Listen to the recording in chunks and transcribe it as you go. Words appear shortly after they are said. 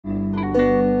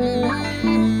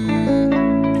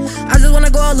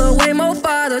a little way more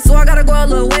farther, so I gotta go a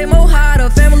little way more harder.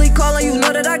 Family calling, you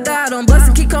know that I got them.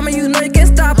 Blessings keep coming, you know you can't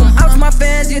stop them. Out to my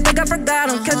fans, you think I forgot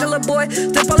them. Catch a little boy,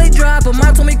 still probably drop him.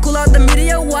 Mom told me cool out the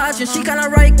media watching. She kinda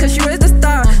right, cause she raised the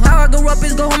star. How I grew up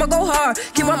is go home or go hard.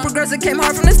 Keep on progressing, came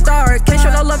hard from the start. Can't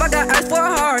show no love, I got eyes for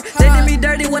a heart. They did me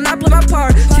dirty when I play my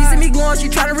part. She see me glowing, she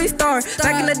try to restart.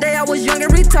 Back in the day, I was young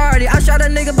and retarded. I shot a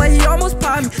nigga, but he almost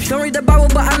popped me. Don't read the Bible,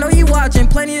 but I know he watching.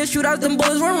 Plenty of shootouts, them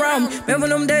bullets run around me. Remember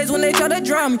them days when they try to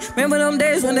drown me. Remember them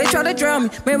days when they try to drown me.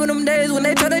 Remember them days when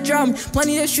they try to drown me.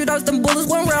 Plenty of shootouts, them bullets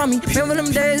went around me. Remember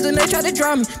them days when they try to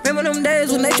drown me. Remember them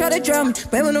days when they try to drown me.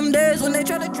 Remember them days when they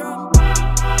try to drown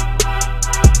me.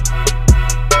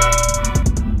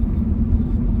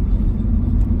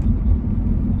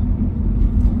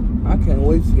 I can't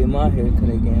wait to get my hair cut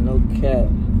again, no cap.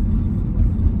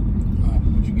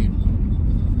 What you get?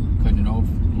 Cutting it off,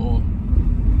 Lord?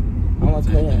 How much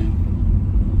hair?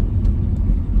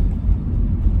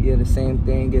 Yeah, the same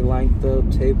thing, get lined up,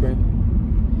 tapering.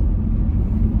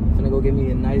 Finna go get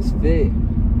me a nice fit.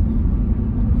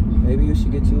 Maybe you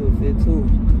should get you a fit too.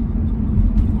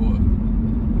 What?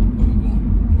 Where we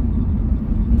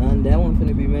going? None, that one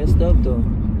finna be messed up though.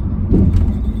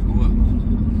 What?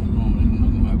 Nothing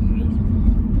gonna happen to this.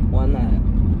 Why not?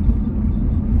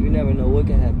 You never know what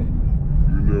can happen.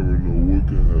 You never know what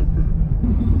can happen.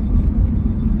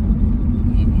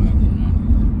 Nothing gonna happen,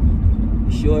 man.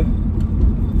 You sure?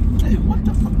 Hey, what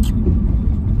the fuck?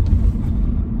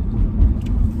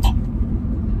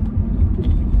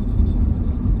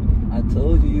 I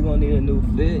told you gonna need a new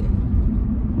fit.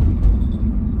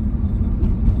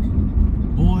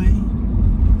 Boy.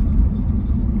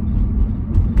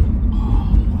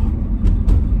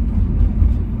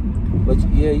 But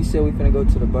yeah, you said we finna go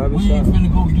to the barber We shop. ain't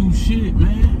finna go do shit,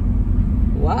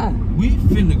 man. Why? We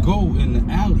finna go in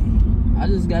the alley. I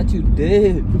just got you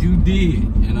dead. You did,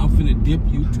 and I'm finna dip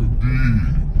you too.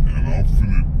 And I'm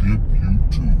finna dip you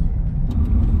too.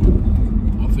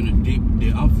 I'm finna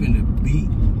dip, I'm finna beat.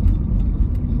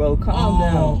 Bro, calm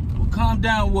down. Well, calm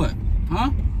down what? Huh?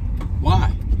 Why?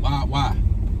 Why?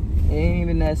 It ain't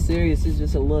even that serious. It's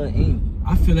just a little ink.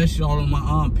 I feel that shit all on my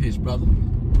armpits, brother.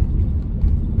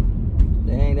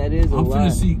 Dang, that is a I'm lot.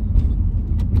 finna see.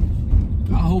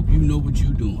 I hope you know what you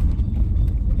doing.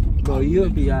 Bro, you'll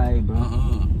be alright, bro.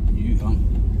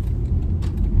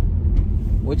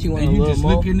 What you want, and a you little just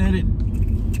more? looking at it.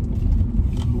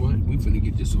 What? We finna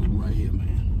get this over right here,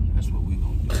 man. That's what we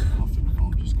gonna do. I'm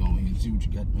finna just go ahead and see what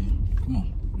you got, man. Come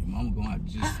on. Your mama gonna have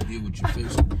to just deal with your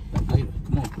face later.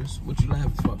 Come on, Chris. What you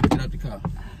laughing for? Get out the car.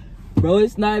 Bro,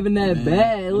 it's not even that Man,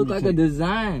 bad. It let look me like tell a you.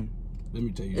 design. Let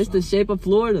me tell you It's something. the shape of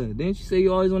Florida. Didn't you say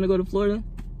you always want to go to Florida?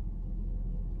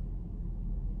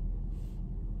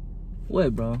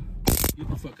 What, bro? Get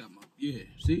the fuck out my... Yeah,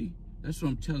 see? That's what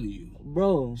I'm telling you.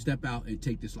 Bro. Step out and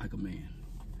take this like a man.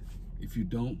 If you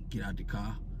don't, get out the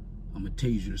car. I'm gonna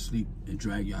tase you to sleep and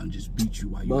drag you out and just beat you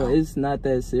while you out. Bro, it's not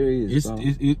that serious, bro.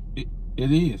 It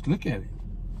is. Look at it.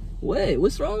 What?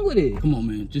 What's wrong with it? Come on,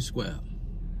 man. Just square up.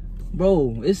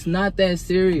 Bro, it's not that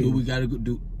serious. Do what we gotta go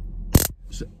do.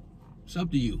 It's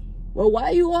up to you. Bro, why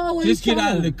you always Just get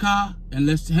out of trying? the car and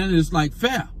let's handle this like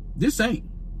fair. This ain't.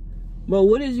 Bro,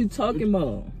 what is you talking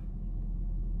about?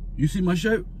 You see my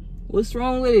shirt? What's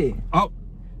wrong with it? Oh,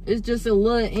 It's just a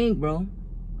little ink, bro.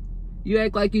 You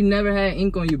act like you never had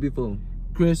ink on you before.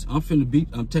 Chris, I'm finna beat.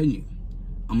 I'm telling you,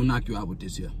 I'm gonna knock you out with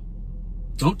this here.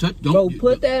 Don't touch. Don't. Bro,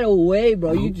 put that away,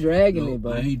 bro. No, You dragging no, it,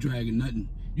 bro. I ain't dragging nothing.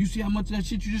 You see how much of that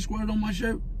shit you just squirted on my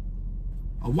shirt?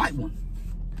 A white one.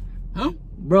 Huh?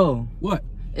 Bro, What?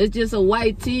 it's just a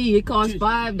white tee. It costs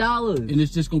 $5. And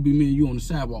it's just gonna be me and you on the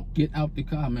sidewalk. Get out the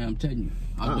car, man. I'm telling you.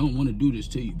 I don't want to do this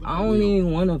to you, but I don't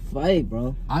even want to fight,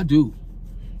 bro. I do.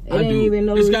 It ain't even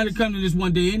no It's got to reason. come to this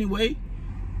one day anyway.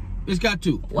 It's got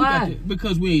to. Why?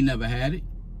 Because we ain't never had it.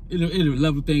 It'll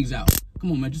level things out.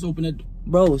 Come on, man. Just open that door.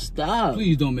 Bro, stop.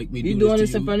 Please don't make me do You this doing to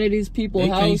this in you. front of these people's They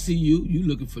house? can't see you. You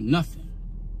looking for nothing.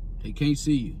 They can't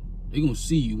see you. They gonna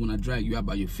see you when I drag you out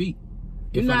by your feet.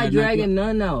 You're If I not gotta knock dragging you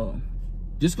none out.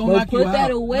 Just gonna Bro, knock you put out.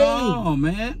 that away. No,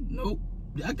 man. Nope.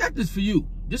 I got this for you.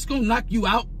 Just gonna knock you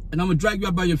out, and I'm gonna drag you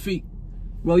out by your feet.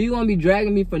 Bro, you gonna be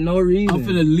dragging me for no reason. I'm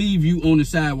finna leave you on the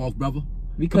sidewalk, brother.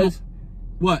 Because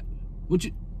What? What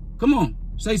you? Come on,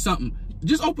 say something.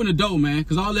 Just open the door, man.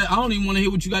 Cause all that I don't even want to hear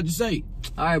what you got to say.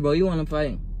 all right, bro, you want to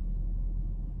fight?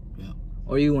 Yeah,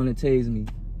 Or you want to tase me?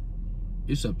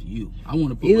 it's up to you. I want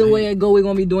to put Either my way hand- it go, we're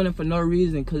gonna be doing it for no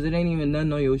reason, cause it ain't even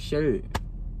nothing on your shirt.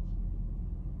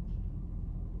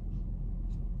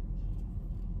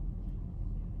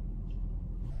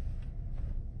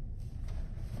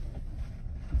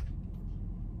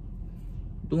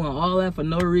 Doing all that for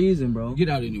no reason, bro. Get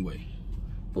out anyway.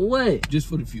 For what? Just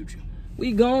for the future.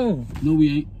 We gone. No, we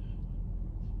ain't.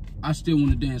 I still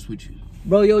want to dance with you.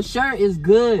 Bro, your shirt is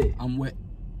good. I'm wet.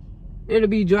 It'll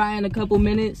be dry in a couple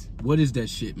minutes. What is that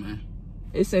shit, man?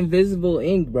 It's invisible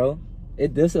ink, bro.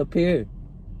 It disappeared.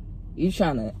 You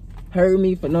trying to hurt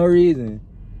me for no reason.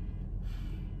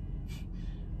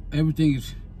 Everything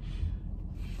is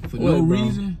for What, no bro?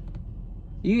 reason.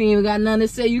 You ain't even got nothing to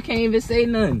say. You can't even say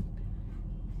nothing.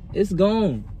 It's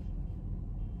gone.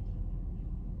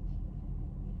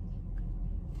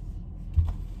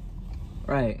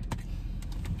 Right.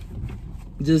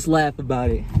 Just laugh about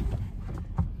it.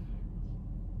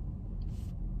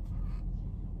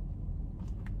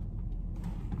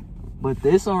 But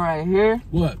this one right here,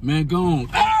 What, man? Gone.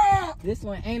 Ah! this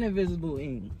one ain't invisible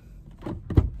ink.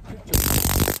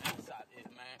 That's out it,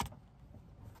 man.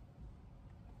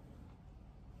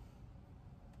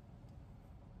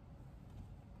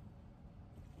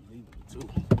 Leave it too.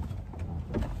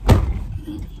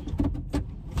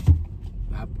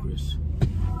 Bye, Chris.